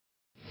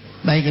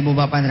Baik Ibu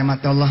Bapak yang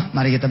dirahmati Allah,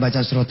 mari kita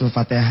baca suratul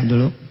Fatihah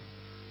dulu.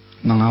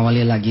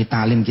 Mengawali lagi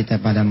ta'lim kita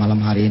pada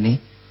malam hari ini.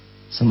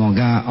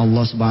 Semoga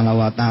Allah Subhanahu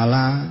wa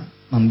taala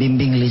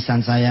membimbing lisan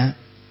saya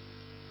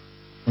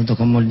untuk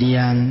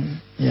kemudian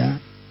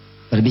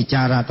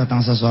berbicara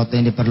tentang sesuatu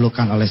yang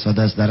diperlukan oleh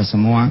saudara-saudara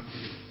semua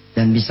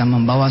dan bisa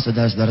membawa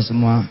saudara-saudara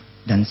semua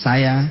dan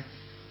saya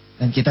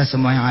dan kita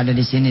semua yang ada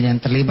di sini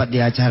dan terlibat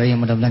di acara yang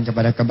mudah-mudahan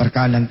kepada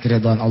keberkahan dan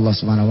keridhaan Allah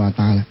Subhanahu wa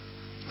taala.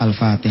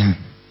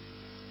 Al-Fatihah.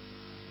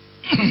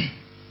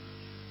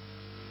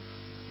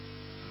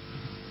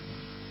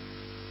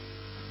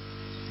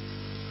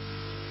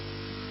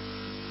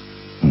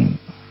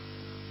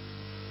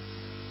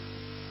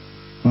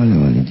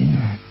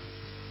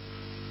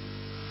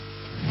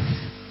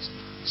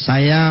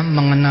 Saya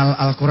mengenal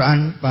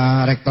Al-Quran,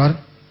 Pak Rektor,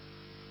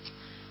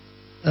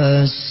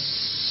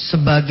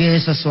 sebagai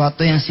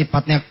sesuatu yang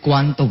sifatnya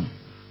kuantum.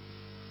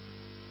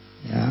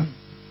 Ya,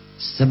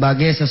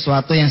 sebagai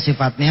sesuatu yang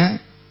sifatnya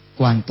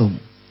kuantum.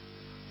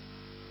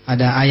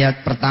 Ada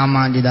ayat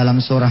pertama di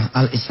dalam surah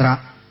Al-Isra.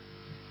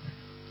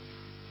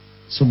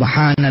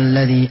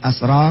 Subhanalladzi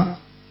asra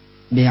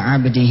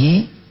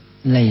bi'abdihi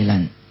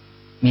laylan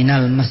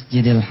minal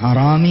masjidil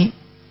harami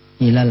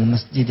ilal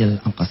masjidil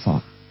aqsa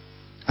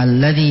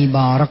alladzi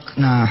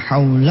barakna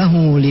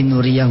haulahu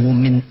linuriyahu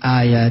min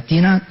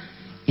ayatina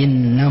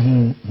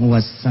innahu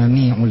huwas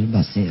samiul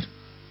basir.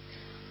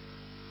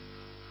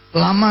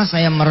 Lama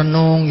saya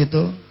merenung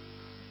gitu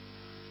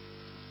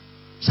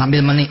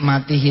sambil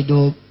menikmati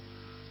hidup.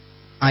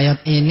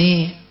 Ayat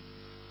ini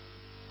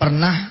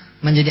pernah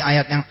menjadi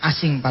ayat yang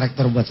asing Pak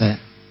Rektor buat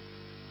saya.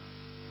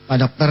 Pak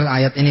Dokter,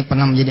 ayat ini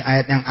pernah menjadi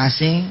ayat yang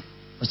asing.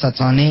 Ustadz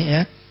Sony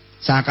ya.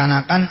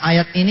 Seakan-akan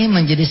ayat ini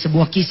menjadi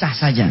sebuah kisah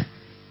saja.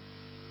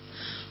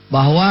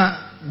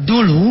 Bahwa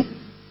dulu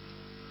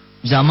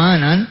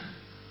zamanan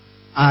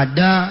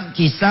ada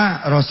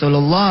kisah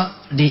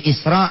Rasulullah di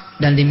Isra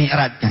dan di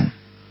Mi'rajkan.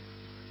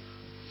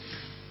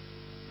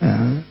 Ya.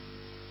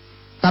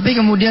 Tapi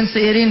kemudian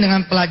seiring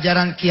dengan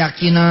pelajaran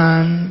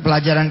keyakinan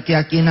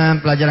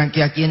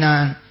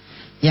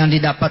yang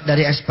didapat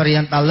dari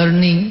experiential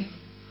learning,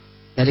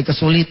 dari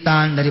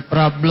kesulitan, dari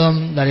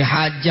problem, dari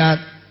hajat,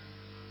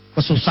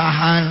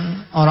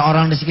 kesusahan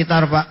orang-orang di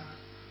sekitar Pak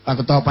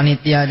Ketua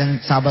Panitia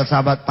dan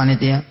sahabat-sahabat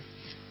Panitia,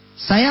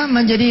 saya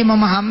menjadi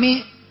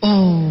memahami,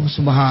 oh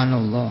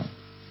subhanallah,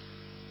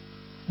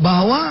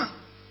 bahwa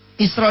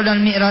Isra dan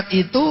Mi'raj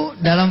itu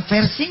dalam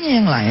versinya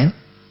yang lain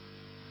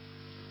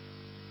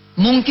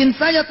mungkin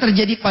saja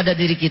terjadi pada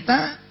diri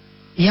kita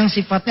yang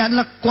sifatnya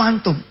adalah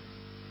kuantum.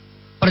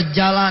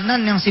 Perjalanan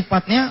yang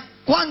sifatnya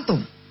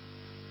kuantum.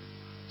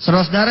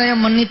 Saudara-saudara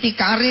yang meniti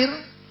karir,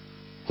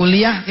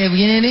 kuliah kayak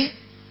begini nih,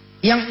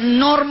 yang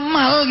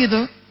normal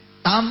gitu,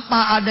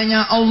 tanpa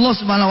adanya Allah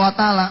Subhanahu wa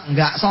taala,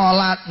 nggak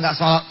sholat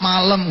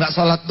malam, nggak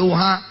sholat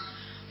duha,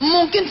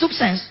 mungkin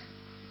sukses.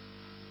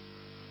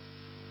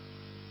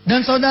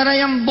 Dan saudara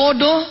yang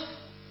bodoh,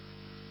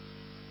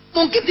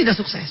 mungkin tidak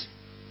sukses.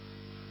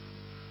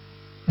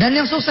 Dan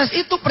yang sukses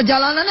itu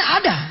perjalanannya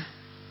ada.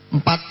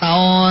 4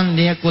 tahun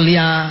dia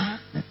kuliah.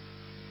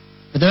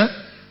 Betul?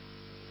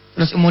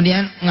 Terus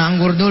kemudian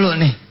nganggur dulu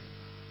nih.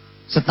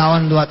 1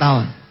 tahun 2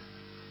 tahun.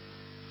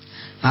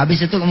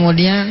 Habis itu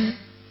kemudian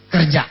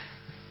kerja.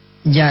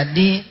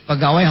 Jadi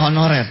pegawai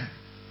honorer.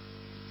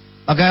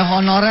 Pegawai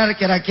honorer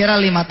kira-kira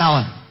 5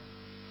 tahun.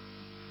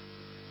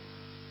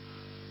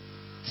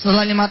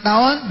 Setelah 5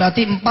 tahun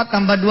berarti 4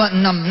 tambah 2,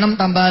 6. 6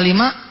 tambah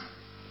 5,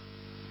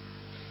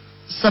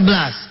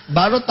 11.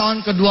 Baru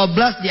tahun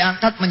ke-12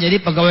 diangkat menjadi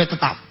pegawai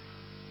tetap.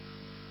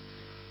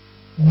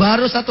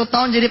 Baru 1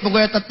 tahun jadi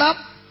pegawai tetap,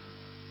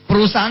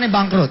 perusahaannya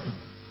bangkrut.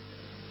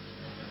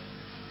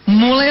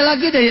 Mulai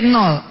lagi dari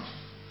nol.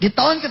 Di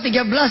tahun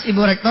ke-13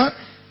 Ibu Rektor,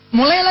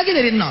 mulai lagi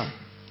dari nol.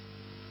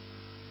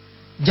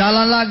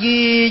 Jalan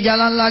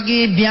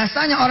lagi.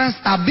 Biasanya orang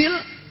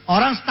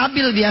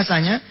stabil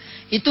biasanya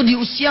itu di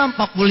usia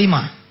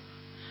 45.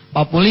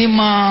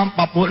 45,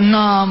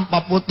 46,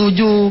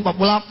 47,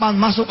 48,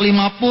 masuk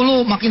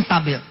 50 makin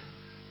stabil.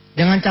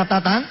 Dengan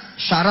catatan,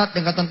 syarat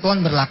dan ketentuan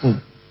berlaku.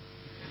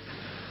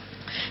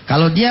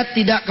 Kalau dia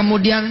tidak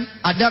kemudian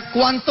ada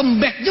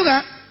quantum back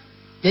juga.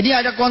 Jadi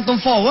ada quantum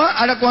forward,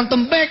 ada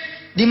quantum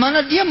back, di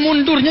mana dia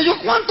mundurnya juga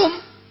quantum.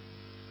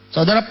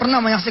 Saudara pernah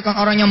menyaksikan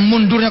orang yang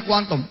mundurnya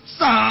quantum?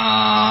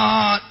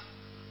 Saat.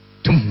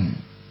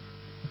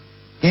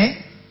 Oke?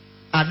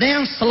 Ada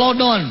yang slow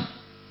down.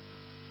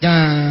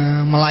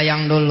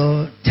 Melayang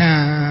dulu,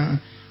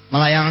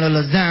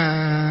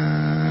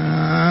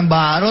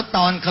 baru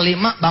tahun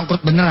ke-5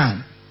 bangkrut beneran.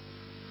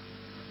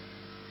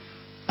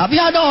 Tapi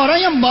ada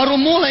orang yang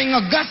baru mulai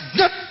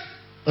ngegas,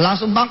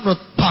 langsung bangkrut,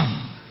 bang.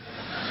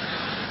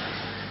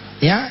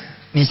 Ya,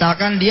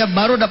 misalkan dia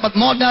baru dapat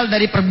modal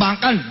dari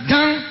perbankan,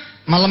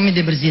 malamnya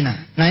dia berzina.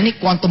 Nah ini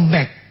quantum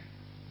back.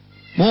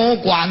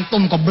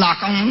 Quantum ke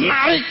belakang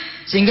narik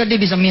sehingga dia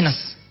bisa minus.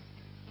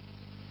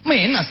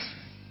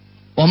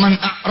 Wa man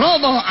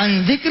a'rada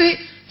an dzikri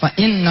fa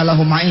inna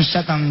lahu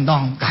ma'isyatan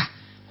dhanka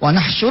wa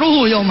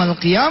nahsyuruhu yaumal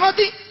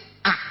qiyamati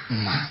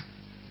a'ma.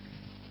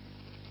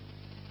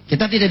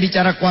 Kita tidak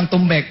bicara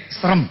quantum back,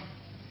 serem.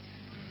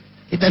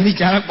 Kita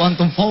bicara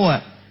quantum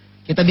forward.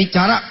 Kita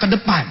bicara ke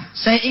depan.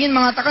 Saya ingin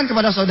mengatakan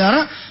kepada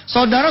saudara,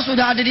 saudara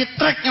sudah ada di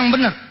track yang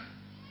benar.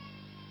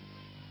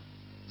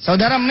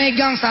 Saudara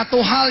megang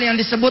satu hal yang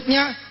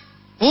disebutnya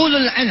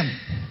ulul ilm,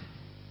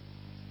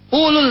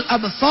 ulul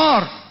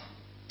absar.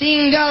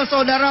 Tinggal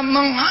saudara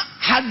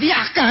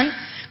menghadiahkan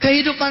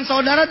kehidupan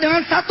saudara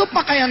dengan satu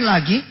pakaian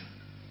lagi,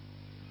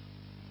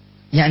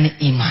 yakni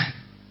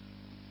iman.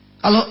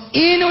 Kalau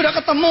ini udah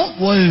ketemu,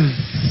 wow.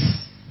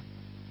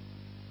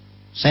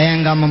 Saya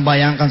nggak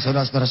membayangkan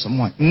saudara-saudara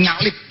semua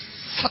nyalip.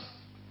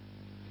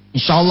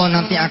 Insya Allah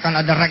nanti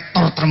akan ada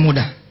rektor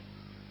termuda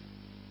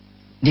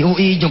di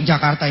UI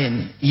Yogyakarta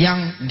ini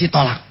yang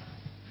ditolak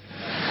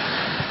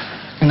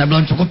karena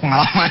belum cukup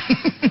pengalaman.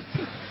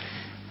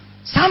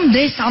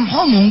 Someday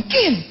somehow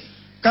mungkin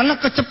karena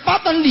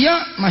kecepatan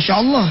dia, masya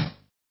Allah.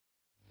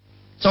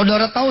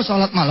 Saudara tahu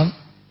sholat malam?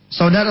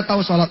 Saudara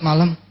tahu sholat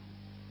malam?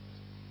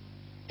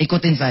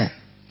 Ikutin saya.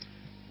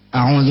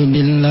 A'udzu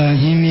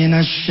billahi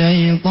minasy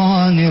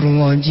syaithanir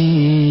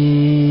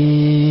rajim.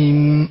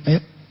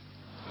 Ayo.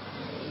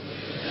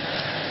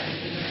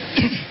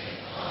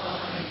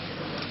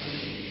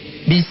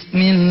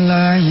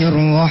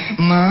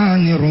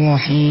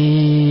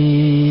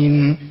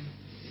 Bismillahirrahmanirrahim.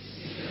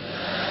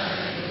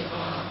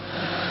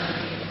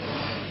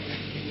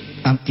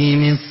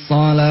 Aqimis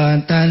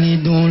salata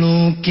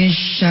lidulukis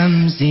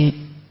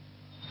syamsi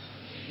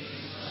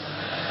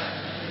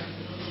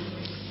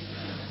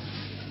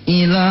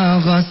ila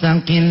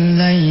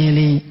ghasaqil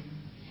laili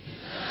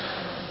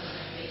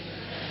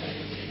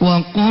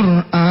wa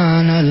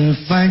qur'anal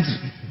fajr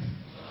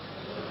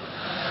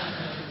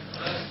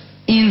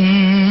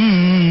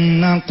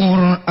inna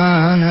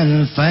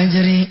qur'anal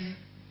fajri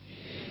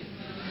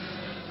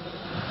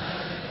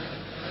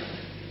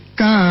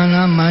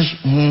kana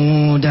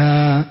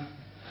mashhuda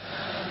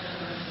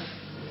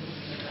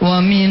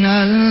wa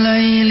minal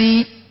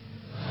laili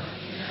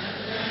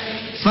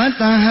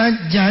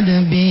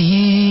fatahajjad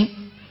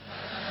bihi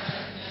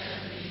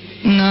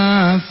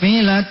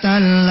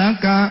nafilatan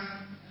laka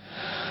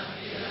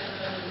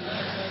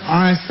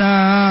asa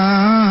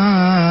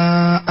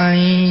an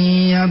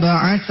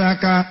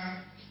yab'atsaka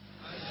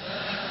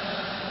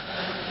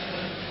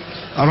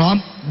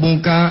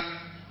rabbuka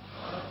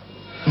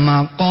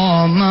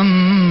maqaman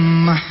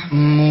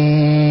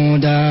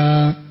mahmuda.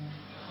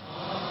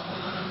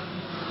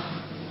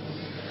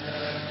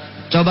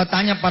 Coba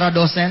tanya para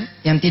dosen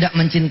yang tidak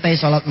mencintai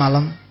sholat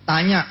malam.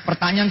 Tanya,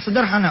 pertanyaan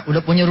sederhana, udah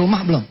punya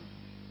rumah belum?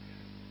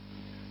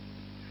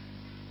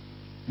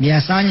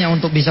 Biasanya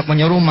untuk bisa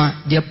punya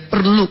rumah, dia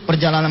perlu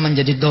perjalanan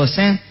menjadi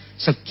dosen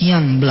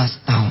sekian belas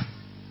tahun.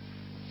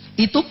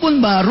 Itu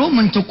pun baru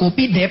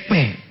mencukupi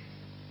DP.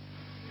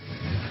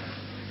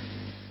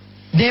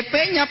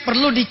 DP-nya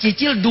perlu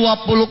dicicil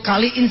 20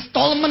 kali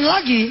installment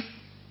lagi.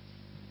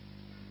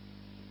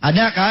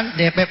 Ada kan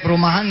DP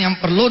perumahan yang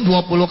perlu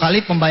 20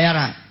 kali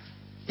pembayaran.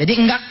 Jadi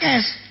enggak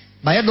cash,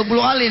 bayar 20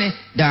 kali nih.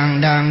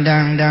 Dang,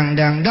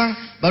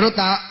 baru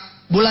tak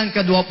bulan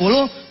ke-20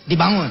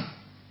 dibangun.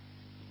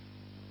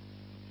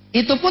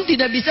 Itu pun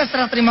tidak bisa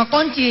serah terima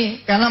kunci,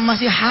 karena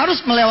masih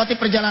harus melewati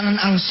perjalanan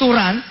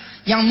angsuran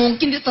yang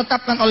mungkin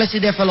ditetapkan oleh si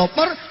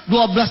developer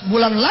 12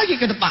 bulan lagi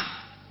ke depan.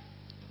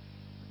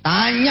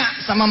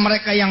 Tanya sama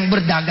mereka yang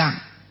berdagang.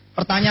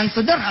 Pertanyaan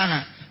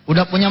sederhana,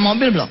 udah punya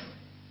mobil belum?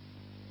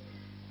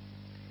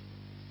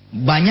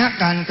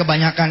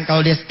 Kebanyakan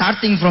kalau dia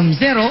starting from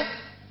zero,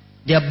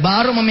 dia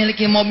baru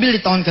memiliki mobil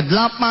di tahun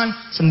ke-8,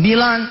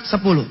 9,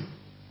 10.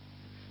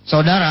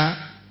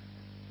 Saudara,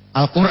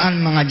 Al-Quran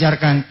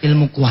mengajarkan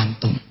ilmu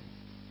kuantum.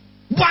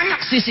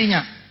 Banyak sisinya.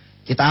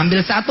 Kita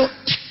ambil satu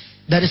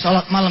dari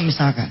sholat malam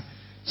misalkan.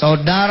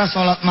 Saudara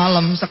sholat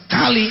malam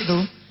sekali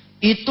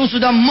itu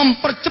sudah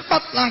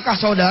mempercepat langkah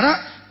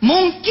saudara.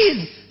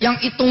 Mungkin yang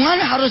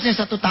hitungannya harusnya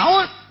 1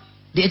 tahun,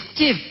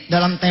 di-achieve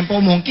dalam tempo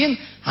mungkin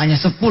hanya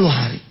 10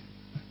 hari.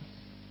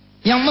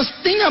 Yang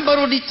mestinya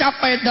baru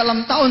dicapai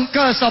dalam tahun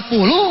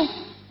ke-10,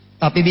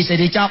 tapi bisa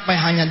dicapai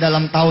hanya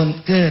dalam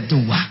tahun ke-2.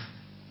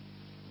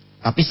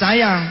 Tapi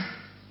sayang,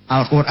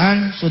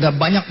 Al-Quran sudah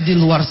banyak di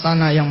luar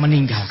sana yang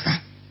meninggalkan.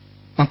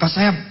 Maka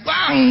saya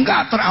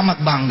bangga,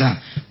 teramat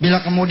bangga,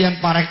 bila kemudian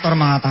Pak Rektor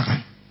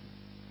mengatakan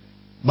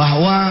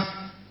bahwa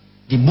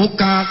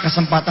dibuka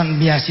kesempatan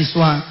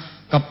beasiswa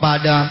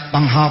kepada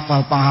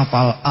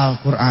penghafal-penghafal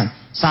Al-Quran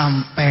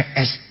sampai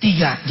S3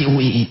 di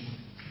UII.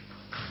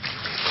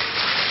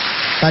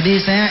 Tadi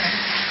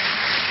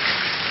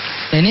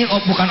ini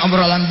bukan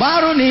obrolan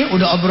baru nih,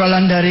 udah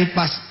obrolan dari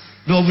pas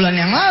 2 bulan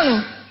yang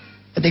lalu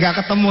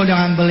ketika ketemu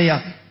dengan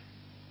beliau.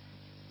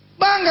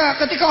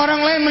 Bangga ketika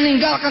orang lain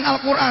meninggalkan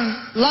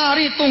Al-Quran,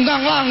 lari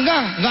tunggang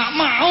langgang, gak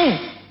mau.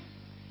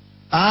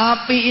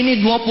 Tapi ini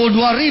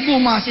 22.000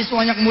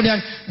 mahasiswanya kemudian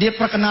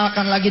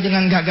diperkenalkan lagi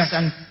dengan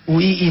gagasan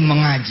UII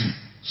mengaji.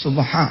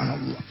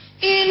 Subhanallah.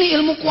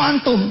 Ini ilmu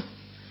kuantum.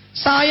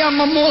 Saya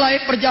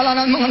memulai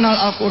perjalanan mengenal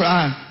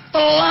Al-Quran.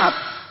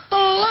 Telat.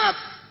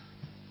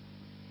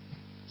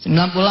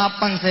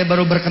 98 saya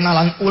baru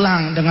berkenalan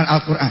ulang dengan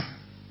Al-Quran.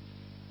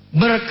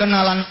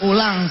 Berkenalan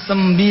ulang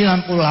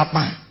 98.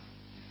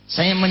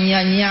 Saya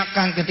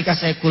menyia-nyiakan ketika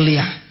saya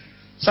kuliah.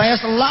 Saya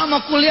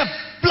selama kuliah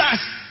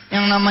plus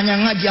yang namanya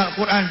ngaji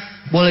Al-Quran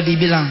boleh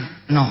dibilang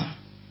no.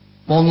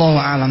 Wallahu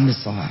a'lam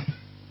bishawab.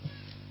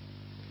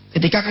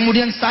 Ketika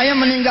kemudian saya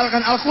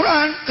meninggalkan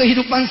Al-Quran,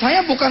 kehidupan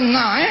saya bukan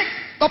naik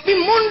tapi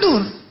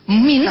mundur,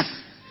 minus.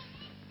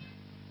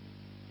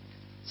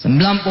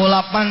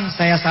 98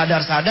 saya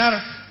sadar-sadar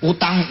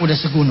utang udah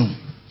segunung.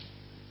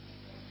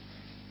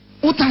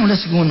 Utang udah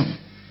segunung.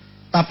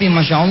 Tapi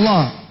Masya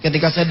Allah,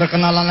 ketika saya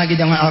berkenalan lagi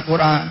dengan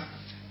Al-Quran,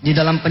 di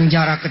dalam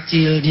penjara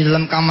kecil, di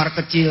dalam kamar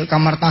kecil,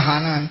 kamar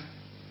tahanan,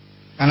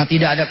 karena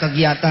tidak ada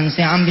kegiatan,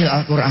 saya ambil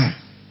Al-Quran.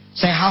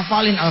 Saya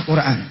hafalin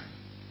Al-Quran.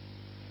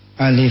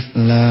 Alif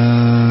Lam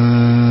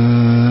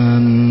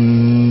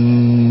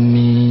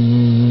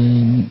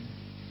Mim.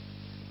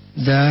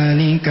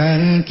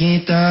 Dzalikal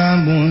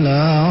kitabu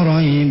la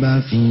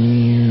raiba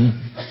fihi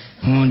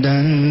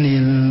hudan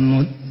lil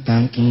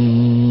muttaqin.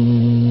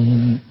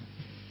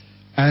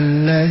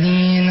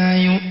 Alladzina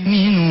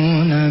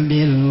yu'minuna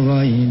bil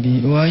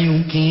ghaibi wa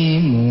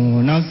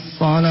yuqimunas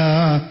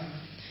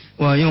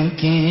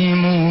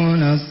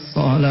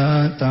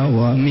salata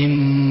wa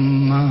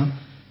mimma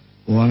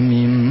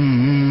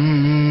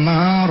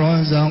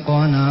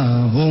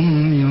razaqnahum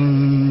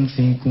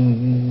yunfikun.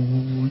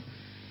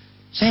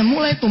 Saya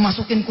mulai tuh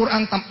masukin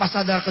Quran tanpa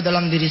sadar ke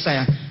dalam diri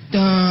saya.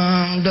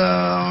 Dang,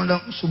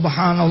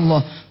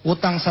 subhanallah.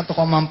 Utang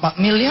 1,4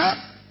 miliar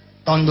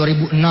tahun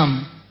 2006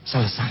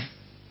 selesai.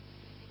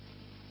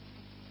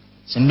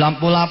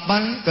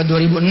 98 ke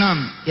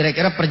 2006,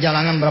 kira-kira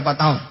perjalanan berapa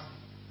tahun?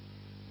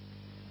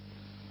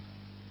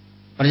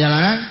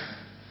 Perjalanan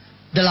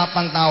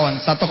 8 tahun.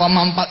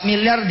 1,4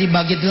 miliar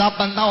dibagi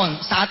 8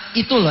 tahun. Saat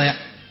itu loh ya.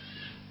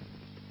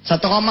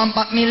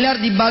 1,4 miliar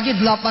dibagi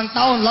 8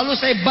 tahun. Lalu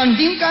saya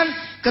bandingkan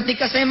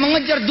ketika saya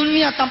mengejar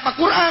dunia tanpa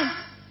Quran.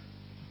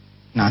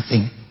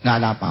 Nothing.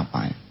 Gak ada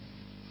apa-apa.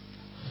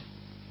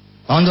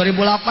 Tahun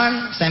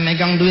 2008 saya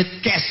megang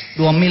duit cash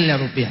 2 miliar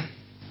rupiah.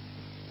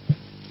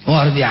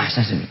 Luar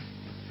biasa sih.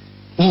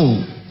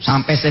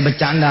 Sampai saya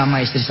bercanda sama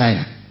istri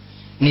saya.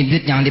 Ini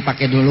duit jangan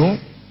dipakai dulu.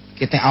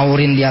 Kita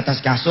aurin di atas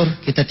kasur,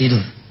 kita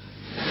tidur.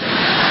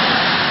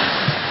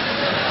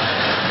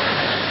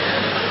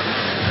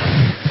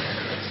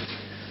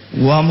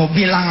 Gua mau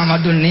bilang sama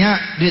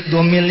dunia, duit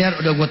 2 miliar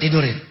udah gua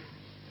tidurin.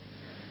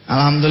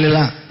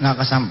 Alhamdulillah nggak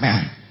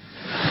kesampean.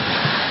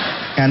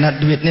 Karena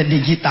duitnya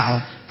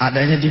digital,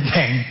 adanya di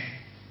bank.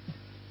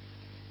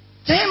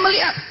 Saya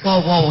melihat,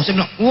 saya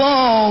bilang,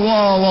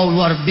 wow,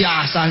 luar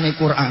biasa nih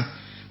Quran.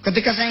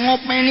 Ketika saya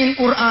ngopenin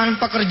Quran,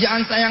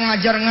 pekerjaan saya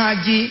ngajar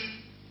ngaji.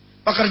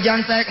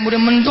 Pekerjaan saya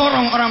kemudian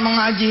mendorong orang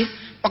mengaji.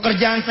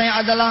 Pekerjaan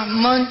saya adalah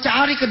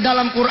mencari ke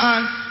dalam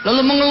Quran,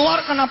 lalu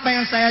mengeluarkan apa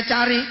yang saya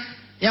cari,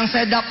 yang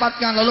saya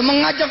dapatkan, lalu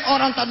mengajak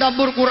orang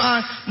tadabbur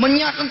Quran,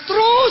 menyiarkan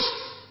terus.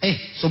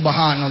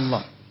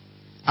 Subhanallah.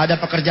 Ada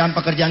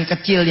pekerjaan-pekerjaan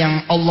kecil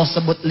yang Allah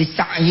sebut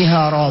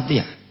lisa'yiha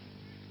radiyah.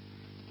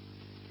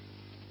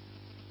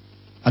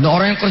 Ada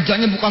orang yang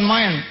kerjanya bukan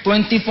main,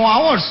 24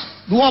 hours,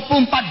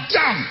 24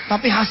 jam,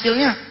 tapi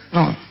hasilnya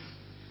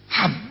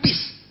habis.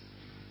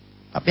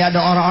 Tapi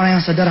ada orang-orang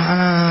yang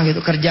sederhana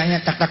gitu,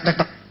 kerjanya tak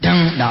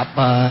dang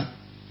dapat.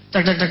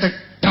 Tak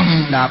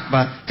dang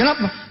dapat.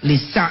 Kenapa?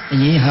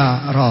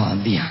 Lisa'yiha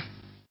radiyah.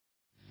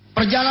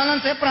 Perjalanan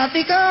saya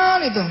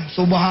perhatikan itu,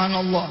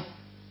 subhanallah.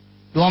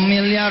 2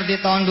 miliar di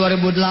tahun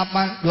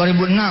 2008,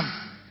 2006.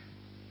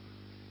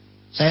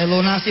 Saya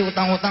lunasi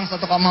utang-utang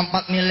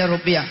 1,4 miliar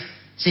rupiah.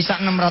 Sisa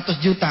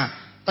 600 juta.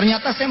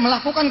 Ternyata saya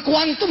melakukan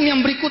kuantum yang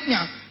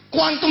berikutnya.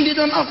 Kuantum di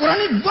dalam Al-Quran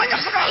ini banyak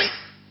sekali.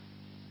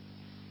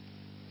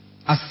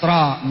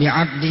 Asra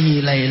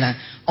bi'abdihi layla.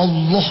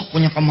 Allah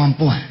punya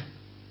kemampuan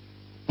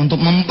untuk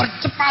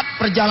mempercepat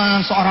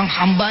perjalanan seorang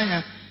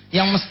hambanya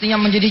yang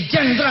mestinya menjadi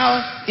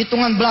jenderal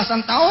hitungan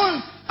belasan tahun.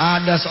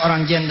 Ada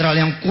seorang jenderal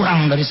yang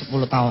kurang dari 10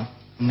 tahun.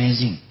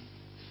 Amazing.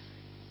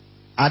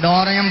 Ada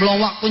orang yang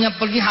belum waktunya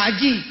pergi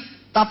haji,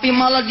 tapi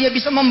malah dia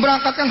bisa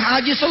memberangkatkan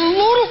haji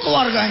seluruh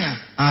keluarganya.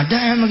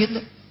 Ada yang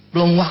begitu.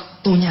 Belum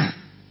waktunya.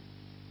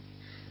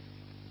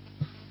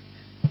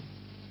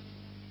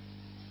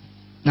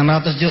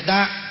 600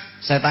 juta,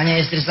 saya tanya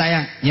istri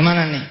saya,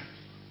 gimana nih?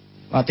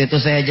 Waktu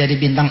itu saya jadi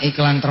bintang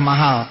iklan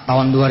termahal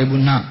tahun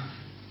 2006.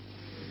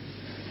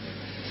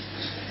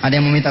 Ada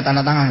yang mau minta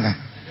tanda tangan kah?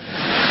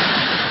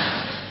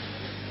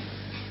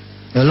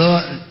 Dulu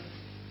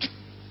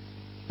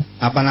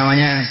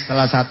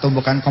salah satu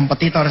bukan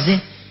kompetitor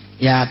sih,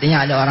 ya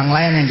artinya ada orang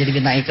lain yang jadi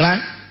bintang iklan.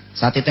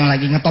 Saat itu yang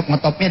lagi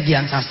ngetopnya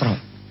Dian Sastro.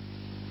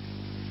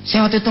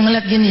 Saya waktu itu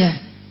ngeliat gini ya,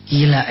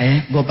 gila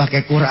gue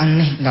pakai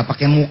Quran nih, nggak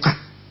pakai muka.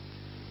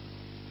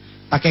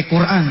 Pakai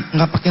Quran,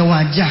 nggak pakai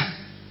wajah,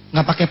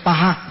 nggak pakai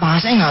paha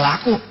saya nggak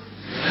laku,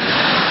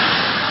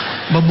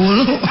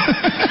 berbulu,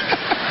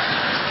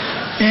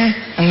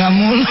 nggak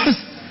mulus,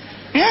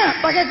 ya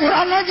pakai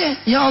Quran aja.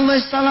 Ya Allah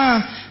salam,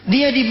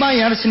 dia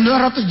dibayar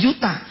 900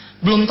 juta,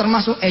 Belum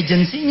termasuk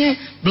agensinya,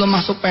 belum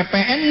masuk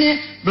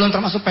PPN-nya, belum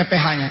termasuk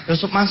PPH-nya. Terus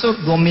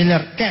masuk 2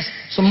 miliar cash.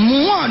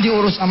 Semua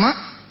diurus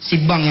sama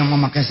si bank yang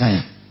memakai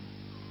saya.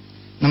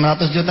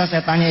 600 juta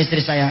saya tanya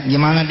istri saya,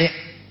 gimana dek?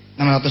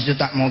 600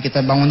 juta mau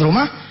kita bangun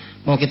rumah,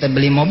 mau kita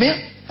beli mobil,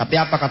 tapi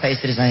apa kata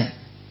istri saya?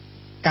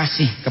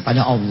 Kasih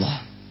kepada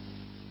Allah.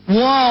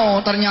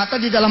 Wow, ternyata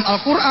di dalam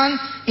Al-Quran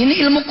ini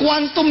ilmu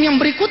kuantum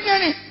yang berikutnya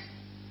nih.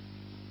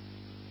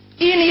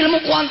 Ini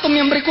ilmu kuantum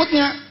yang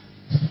berikutnya.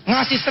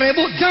 Ngasih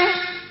 1.000, jang,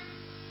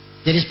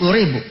 jadi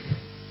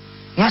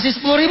 10.000. Ngasih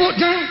 10.000,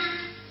 jang,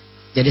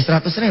 jadi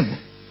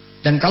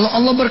 100.000. Dan kalau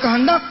Allah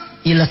berkehendak,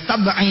 ila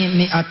sab'i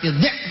mi'ati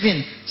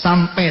dhi'fin,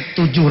 sampai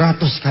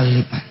 700 kali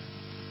lipat.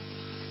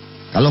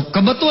 Kalau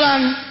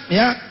kebetulan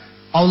ya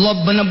Allah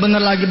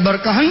benar-benar lagi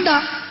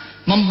berkehendak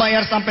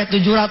membayar sampai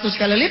 700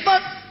 kali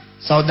lipat,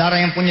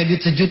 saudara yang punya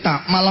duit 1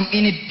 juta malam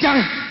ini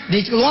jang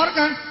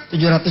dikeluarkan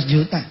 700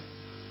 juta.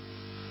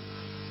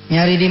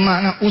 Nyari di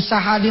mana?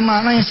 Usaha di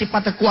mana yang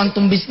sifatnya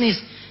kuantum bisnis?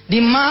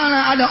 Di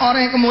mana ada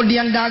orang yang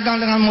kemudian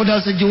dagang dengan modal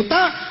 1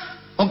 juta,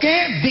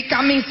 oke,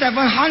 becoming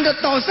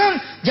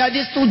 700,000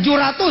 jadi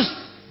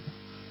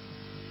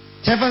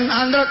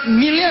 700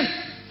 million,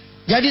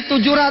 jadi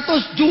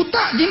 700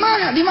 juta. Di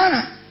mana? Di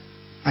mana?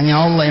 Hanya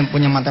Allah yang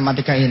punya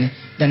matematika ini,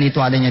 dan itu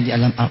adanya di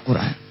dalam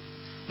Al-Quran.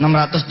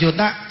 600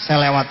 juta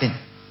saya lewatin,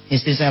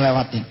 istri saya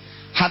lewatin.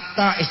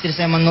 Hatta istri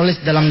saya menulis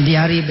dalam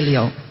diari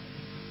beliau.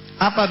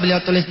 Apa beliau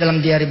tulis dalam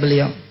diari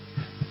beliau?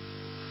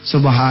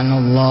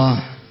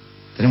 Subhanallah,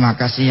 terima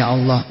kasih ya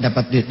Allah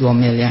dapat duit 2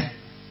 miliar.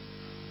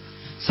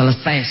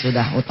 Selesai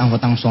sudah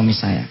utang-utang suami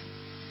saya.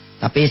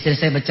 Tapi istri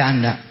saya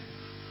bercanda,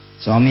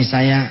 suami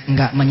saya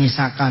enggak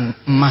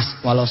menyisakan emas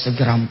walau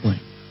segram pun.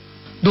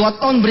 2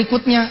 tahun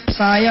berikutnya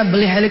saya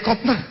beli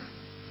helikopter.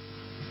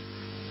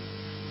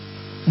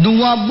 2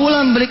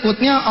 bulan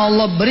berikutnya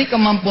Allah beri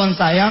kemampuan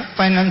saya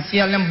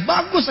finansial yang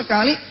bagus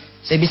sekali,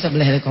 saya bisa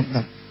beli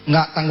helikopter.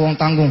 Enggak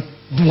tanggung-tanggung,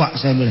 2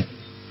 saya beli.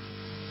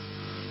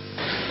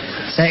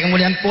 Saya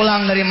kemudian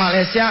pulang dari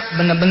Malaysia,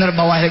 benar-benar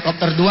bawa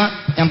helikopter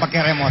 2 yang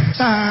pakai remote.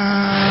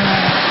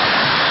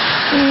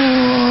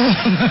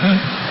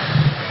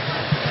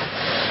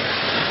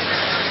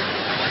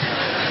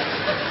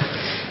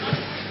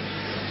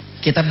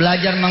 Kita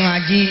belajar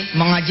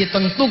mengaji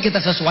tentu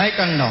kita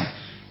sesuaikan dong.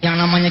 Yang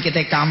namanya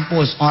kita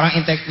kampus, orang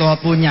intelektual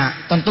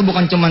punya, tentu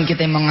bukan cuma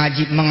kita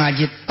mengaji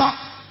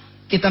tok.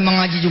 Kita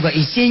mengaji juga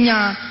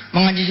isinya,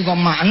 mengaji juga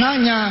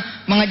maknanya,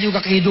 mengaji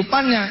juga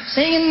kehidupannya.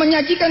 Saya ingin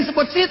menyajikan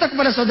sebuah cerita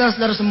kepada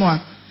saudara-saudara semua.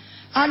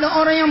 Ada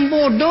orang yang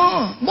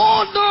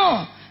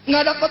bodoh,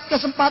 nggak dapat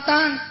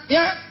kesempatan,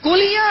 ya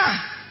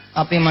kuliah.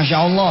 Tapi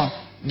masya Allah,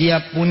 dia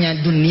punya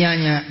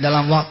dunianya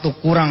dalam waktu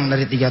kurang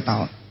dari 3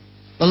 tahun.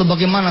 Lalu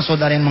bagaimana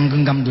saudara yang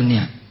menggenggam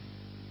dunia?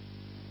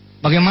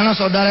 Bagaimana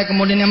saudara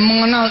kemudian yang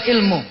mengenal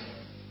ilmu?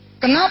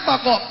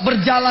 Kenapa kok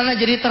berjalannya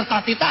jadi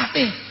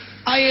tertatih-tatih?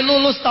 Ayo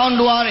lulus tahun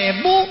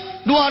 2000,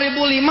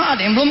 2005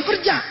 ada yang belum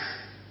kerja.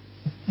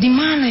 Di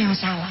mana yang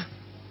salah?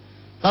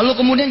 Lalu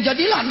kemudian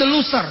jadilah the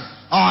loser.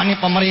 Oh, ini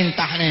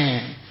pemerintah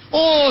nih.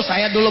 Oh,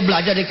 saya dulu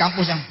belajar di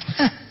kampus yang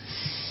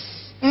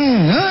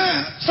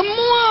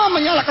semua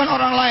menyalahkan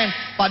orang lain,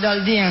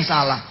 padahal dia yang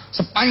salah.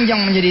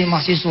 Sepanjang menjadi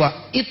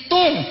mahasiswa,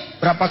 hitung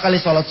berapa kali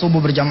sholat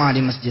subuh berjamaah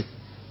di masjid.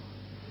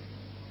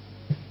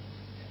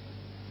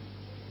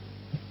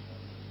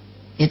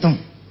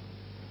 Hitung.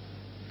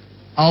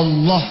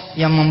 Allah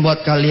yang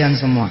membuat kalian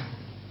semua.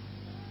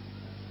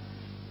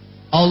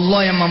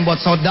 Allah yang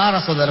membuat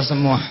saudara-saudara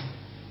semua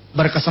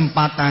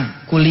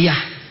berkesempatan kuliah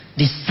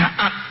di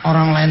saat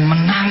orang lain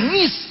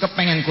menangis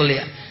kepengen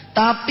kuliah.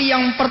 Tapi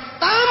yang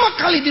pertama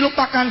kali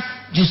dilupakan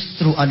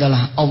justru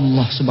adalah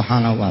Allah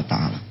Subhanahu wa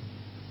ta'ala.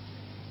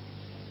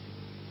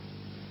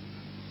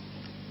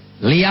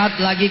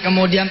 Lihat lagi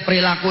kemudian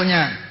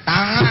perilakunya.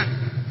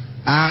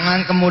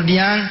 Tangan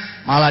kemudian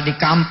malah di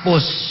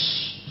kampus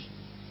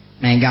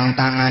megang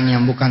tangan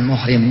yang bukan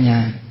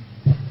muhrimnya.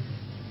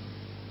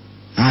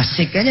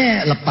 Asik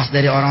aja lepas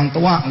dari orang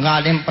tua, nggak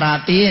ada yang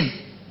perhatiin.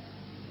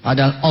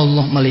 Padahal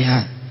Allah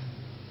melihat.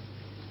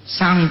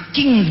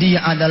 Saking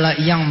dia adalah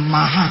yang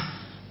maha,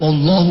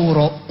 Wallahu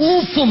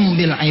ra'ufum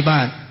bil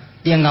ibad.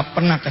 Dia nggak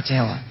pernah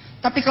kecewa.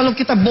 Tapi kalau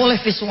kita boleh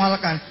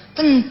visualkan,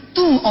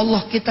 tentu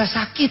Allah kita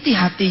sakiti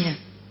hatinya.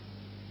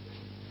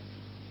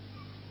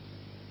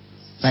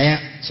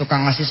 Saya suka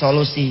ngasih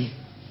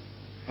solusi.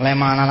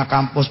 Lema anak-anak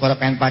kampus pada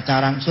pengen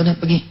pacaran, sudah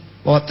pergi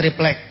bawa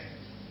triplek.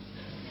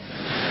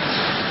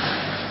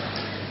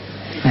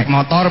 Naik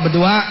motor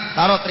berdua,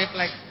 taruh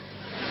triplek.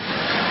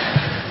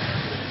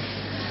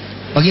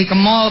 Pergi ke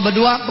mall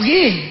berdua,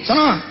 pergi,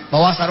 sana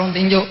bawa sarung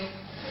tinju.